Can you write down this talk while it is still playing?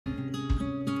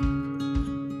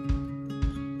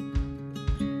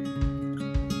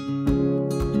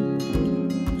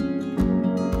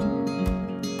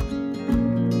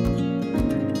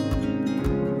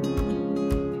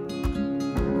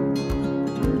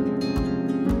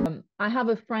I have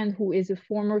a friend who is a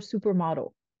former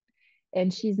supermodel,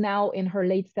 and she's now in her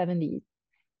late 70s.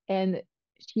 And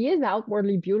she is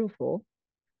outwardly beautiful.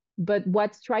 But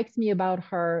what strikes me about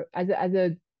her as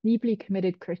a deeply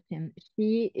committed Christian,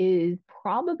 she is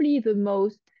probably the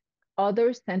most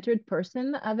other-centered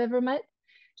person I've ever met.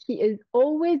 She is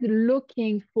always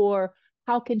looking for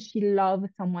how can she love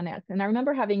someone else. And I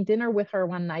remember having dinner with her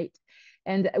one night,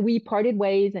 and we parted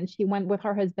ways, and she went with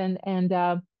her husband, and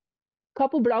a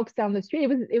couple blocks down the street.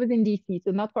 It was in DC,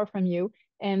 so not far from you.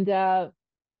 And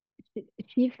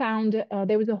she found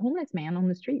there was a homeless man on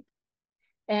the street,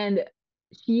 and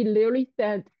she literally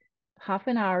spent half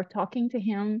an hour talking to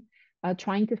him,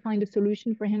 trying to find a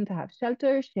solution for him to have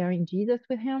shelter, sharing Jesus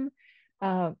with him.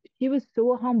 She was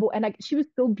so humble, and like she was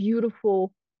so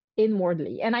beautiful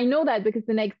inwardly. And I know that because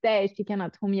the next day she came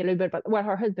out told me a little bit about what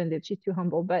her husband did. She's too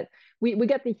humble, but we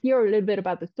got to hear a little bit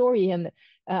about the story. And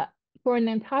for an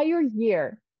entire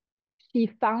year, she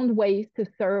found ways to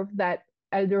serve that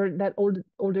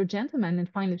older gentleman and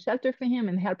find a shelter for him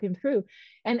and help him through.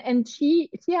 And she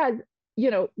has,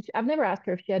 I've never asked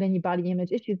her if she had any body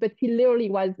image issues, but she literally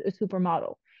was a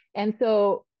supermodel. And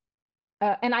so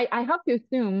and I have to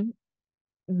assume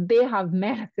they have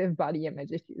massive body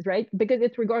image issues, right? Because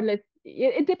it's regardless,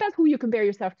 it depends who you compare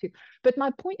yourself to. But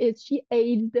my point is she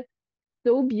aged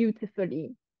so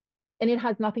beautifully, and it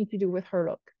has nothing to do with her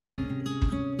look.